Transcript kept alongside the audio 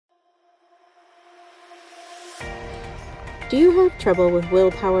Do you have trouble with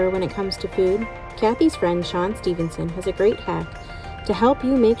willpower when it comes to food? Kathy's friend Sean Stevenson has a great hack to help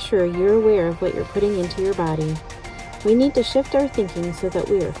you make sure you're aware of what you're putting into your body. We need to shift our thinking so that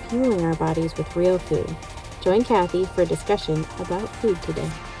we are fueling our bodies with real food. Join Kathy for a discussion about food today.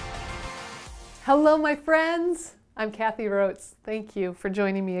 Hello, my friends. I'm Kathy Rotes. Thank you for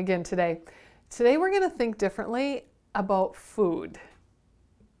joining me again today. Today we're going to think differently about food.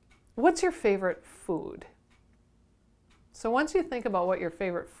 What's your favorite food? So once you think about what your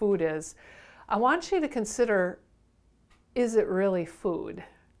favorite food is, I want you to consider, is it really food?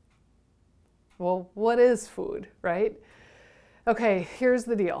 Well, what is food, right? Okay, here's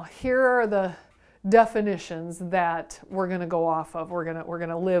the deal. Here are the definitions that we're going to go off of, we're going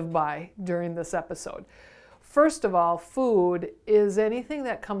to live by during this episode. First of all, food is anything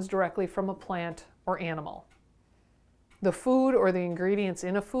that comes directly from a plant or animal. The food or the ingredients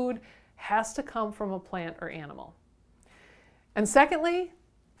in a food has to come from a plant or animal. And secondly,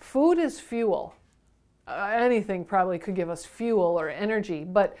 food is fuel. Anything probably could give us fuel or energy,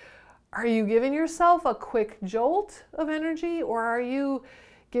 but are you giving yourself a quick jolt of energy, or are you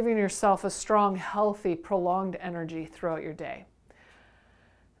giving yourself a strong, healthy, prolonged energy throughout your day?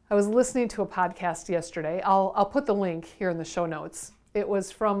 I was listening to a podcast yesterday. I'll put the link here in the show notes. It was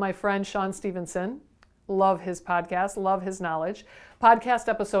from my friend Sean Stevenson. Love his podcast, love his knowledge. Podcast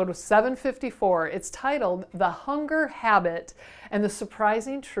episode 754. It's titled The Hunger Habit and the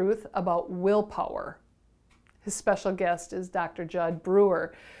Surprising Truth About Willpower. His special guest is Dr. Judd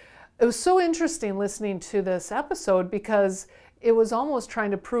Brewer. It was so interesting listening to this episode because it was almost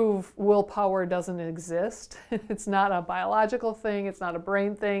trying to prove willpower doesn't exist. It's not a biological thing, it's not a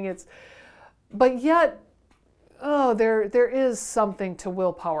brain thing, but yet, there is something to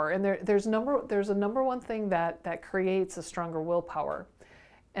willpower, and there's a number one thing that creates a stronger willpower,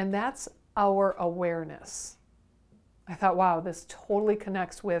 and that's our awareness. I thought, wow, this totally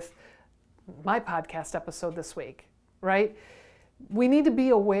connects with my podcast episode this week, right? We need to be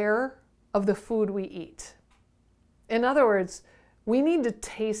aware of the food we eat. In other words, we need to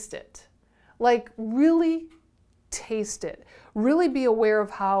taste it, like really taste it. Really be aware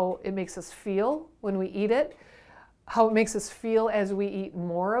of how it makes us feel when we eat it, how it makes us feel as we eat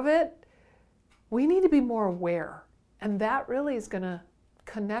more of it. We need to be more aware, and that really is going to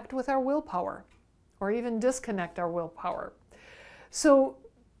connect with our willpower or even disconnect our willpower. So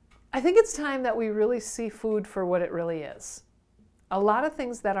I think it's time that we really see food for what it really is. A lot of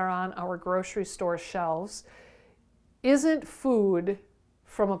things that are on our grocery store shelves isn't food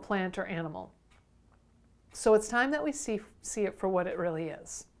from a plant or animal. So it's time that we see it for what it really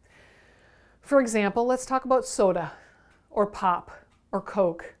is. For example, let's talk about soda or pop or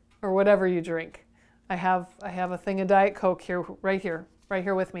Coke or whatever you drink. I have a thing of Diet Coke here, right here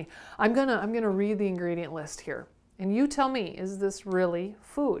with me. I'm gonna read the ingredient list here, and you tell me, is this really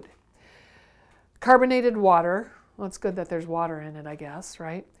food? Carbonated water. Well, it's good that there's water in it, I guess,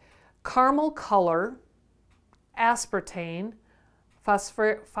 right? Caramel color, aspartame,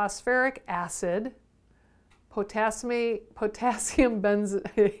 phosphoric acid, potassium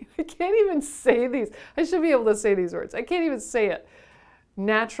benzoate. I can't even say these. I should be able to say these words. I can't even say it.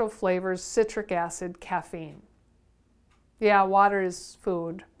 Natural flavors, citric acid, caffeine. Yeah, water is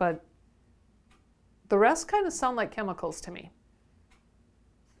food, but the rest kind of sound like chemicals to me.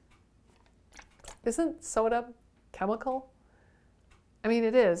 Isn't soda chemical? I mean,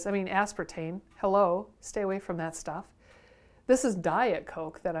 it is. I mean, aspartame. Hello, stay away from that stuff. This is Diet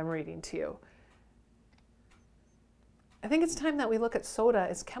Coke that I'm reading to you. I think it's time that we look at soda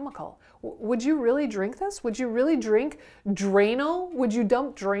as chemical. Would you really drink this? Would you really drink Drano? Would you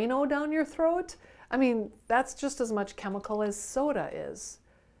dump Drano down your throat? I mean, that's just as much chemical as soda is.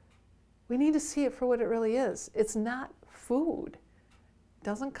 We need to see it for what it really is. It's not food. It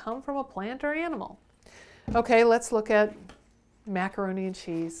doesn't come from a plant or animal. Okay, let's look at macaroni and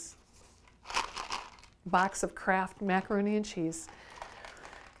cheese. Box of Kraft macaroni and cheese.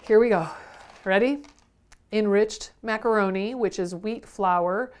 Here we go. Ready? Enriched macaroni, which is wheat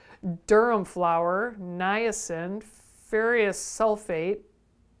flour, durum flour, niacin, ferrous sulfate,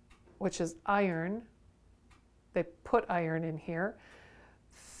 which is iron. They put iron in here.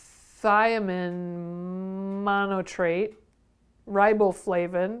 Thiamine monotrate,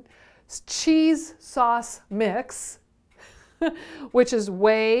 riboflavin, cheese sauce mix, which is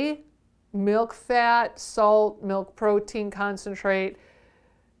whey, milk fat, salt, milk protein concentrate,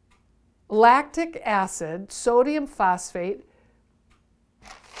 lactic acid, sodium phosphate.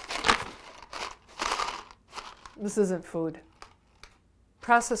 This isn't food.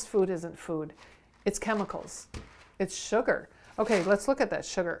 Processed food isn't food. It's chemicals. It's sugar. Okay, let's look at that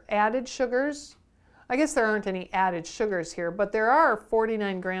sugar. Added sugars. I guess there aren't any added sugars here, but there are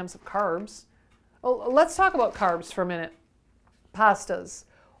 49 grams of carbs. Oh, let's talk about carbs for a minute. Pastas,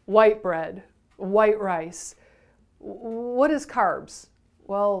 white bread, white rice. What is carbs?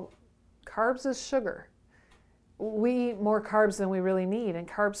 Well, carbs is sugar. We eat more carbs than we really need, and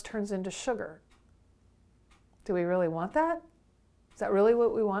carbs turns into sugar. Do we really want that? Is that really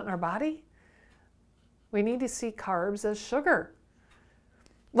what we want in our body? We need to see carbs as sugar.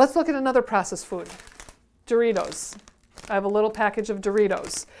 Let's look at another processed food. Doritos. I have a little package of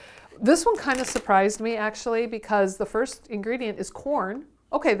Doritos. This one kind of surprised me, actually, because the first ingredient is corn.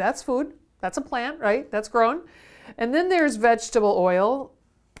 Okay, that's food. That's a plant, right? That's grown. And then there's vegetable oil.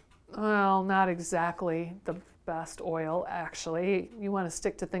 Well, not exactly the best oil, actually. You want to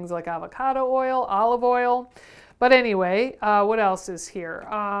stick to things like avocado oil, olive oil. But anyway, what else is here?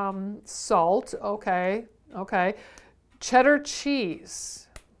 Salt, okay. Cheddar cheese,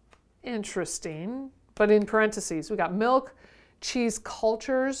 interesting. But in parentheses, we got milk, cheese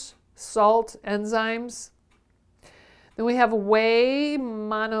cultures, salt, enzymes. Then we have whey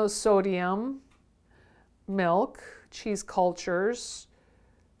monosodium, milk, cheese cultures.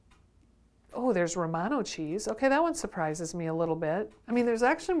 Oh, there's Romano cheese. Okay, that one surprises me a little bit. I mean, there's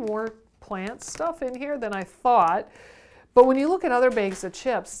actually more plant stuff in here than I thought. But when you look at other bags of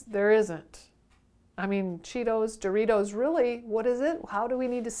chips, there isn't. I mean, Cheetos, Doritos, really, what is it? How do we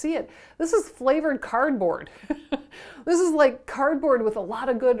need to see it? This is flavored cardboard. This is like cardboard with a lot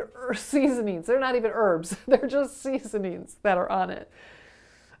of good seasonings. They're not even herbs. They're just seasonings that are on it.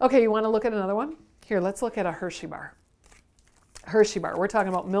 Okay, you want to look at another one? Here, let's look at a Hershey bar. Hershey bar. We're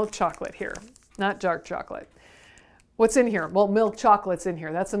talking about milk chocolate here, not dark chocolate. What's in here? Well, milk chocolate's in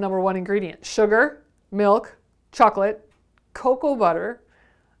here. That's the number one ingredient. Sugar, milk, chocolate, cocoa butter,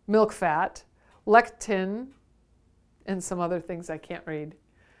 milk fat, lectin, and some other things I can't read.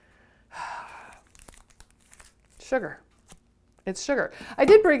 Sugar. It's sugar. I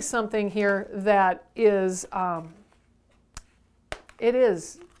did bring something here that is, it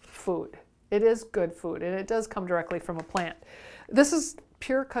is food. It is good food, and it does come directly from a plant. This is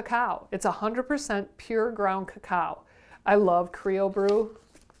pure cacao. It's 100% pure ground cacao. I love Creo Brew.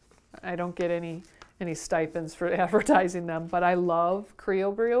 I don't get any stipends for advertising them, but I love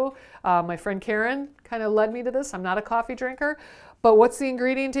Creo Brew. My friend Karen kind of led me to this. I'm not a coffee drinker, but what's the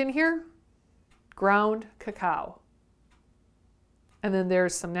ingredient in here? Ground cacao. And then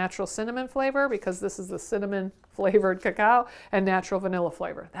there's some natural cinnamon flavor, because this is the cinnamon flavored cacao, and natural vanilla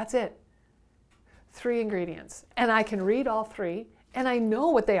flavor. That's it. 3 ingredients. And I can read all 3, and I know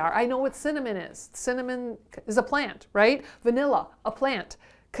what they are. I know what cinnamon is. Cinnamon is a plant, right? Vanilla, a plant.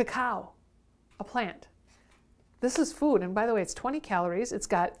 Cacao, a plant. This is food, and by the way, it's 20 calories. It's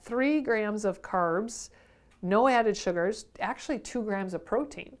got 3 grams of carbs, no added sugars, actually 2 grams of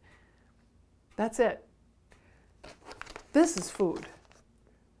protein. That's it. This is food.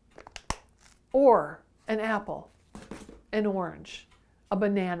 Or an apple, an orange, a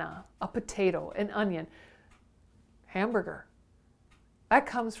banana, a potato, an onion, hamburger. That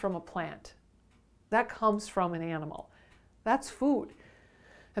comes from a plant. That comes from an animal. That's food.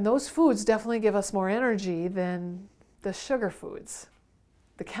 And those foods definitely give us more energy than the sugar foods,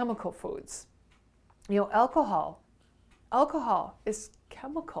 the chemical foods. You know, alcohol is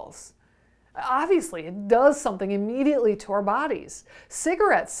chemicals. Obviously, it does something immediately to our bodies.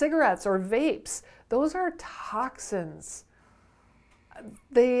 Cigarettes or vapes, those are toxins.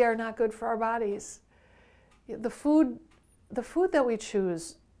 They are not good for our bodies. The food that we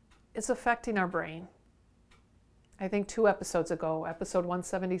choose is affecting our brain. I think 2 episodes ago, episode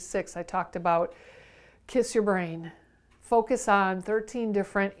 176, I talked about kiss your brain. Focus on 13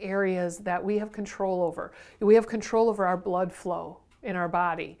 different areas that we have control over. We have control over our blood flow in our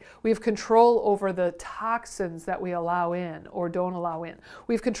body. We have control over the toxins that we allow in or don't allow in.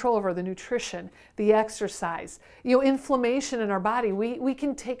 We have control over the nutrition, the exercise, inflammation in our body. We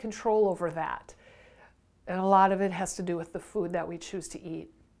can take control over that. And a lot of it has to do with the food that we choose to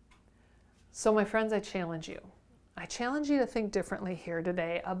eat. So my friends, I challenge you. I challenge you to think differently here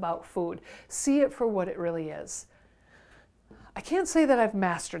today about food. See it for what it really is. I can't say that I've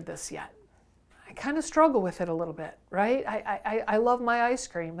mastered this yet. I kind of struggle with it a little bit, right? I love my ice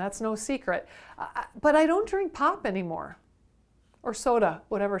cream. That's no secret. But I don't drink pop anymore, or soda,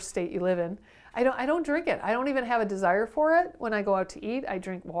 whatever state you live in. I don't drink it. I don't even have a desire for it. When I go out to eat, I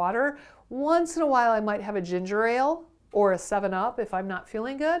drink water. Once in a while, I might have a ginger ale or a 7-Up if I'm not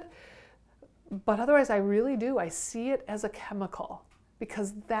feeling good. But otherwise, I really do. I see it as a chemical,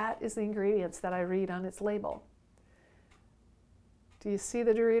 because that is the ingredients that I read on its label. Do you see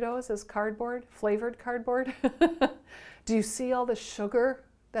the Doritos as cardboard, flavored cardboard? Do you see all the sugar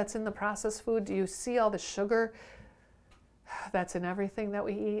that's in the processed food? Do you see all the sugar that's in everything that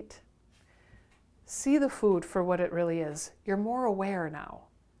we eat? See the food for what it really is. You're more aware now.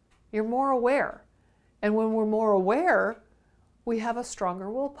 You're more aware. And when we're more aware, we have a stronger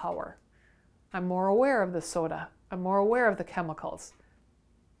willpower. I'm more aware of the soda. I'm more aware of the chemicals.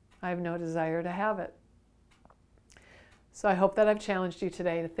 I have no desire to have it. So I hope that I've challenged you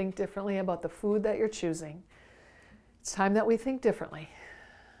today to think differently about the food that you're choosing. It's time that we think differently.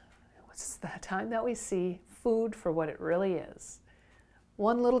 It's the time that we see food for what it really is.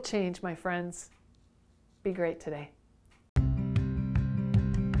 One little change, my friends. Be great today.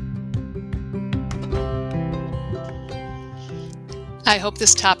 I hope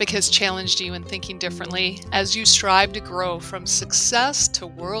this topic has challenged you in thinking differently as you strive to grow from success to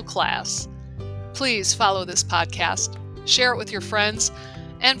world class. Please follow this podcast, share it with your friends,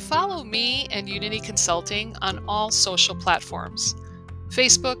 and follow me and Unity Consulting on all social platforms: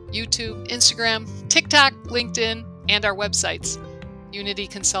 Facebook, YouTube, Instagram, TikTok, LinkedIn, and our websites,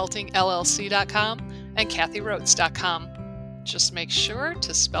 unityconsultingllc.com and kathyrotz.com. Just make sure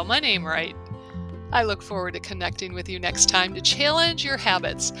to spell my name right. I look forward to connecting with you next time to challenge your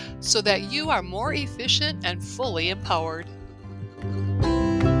habits so that you are more efficient and fully empowered.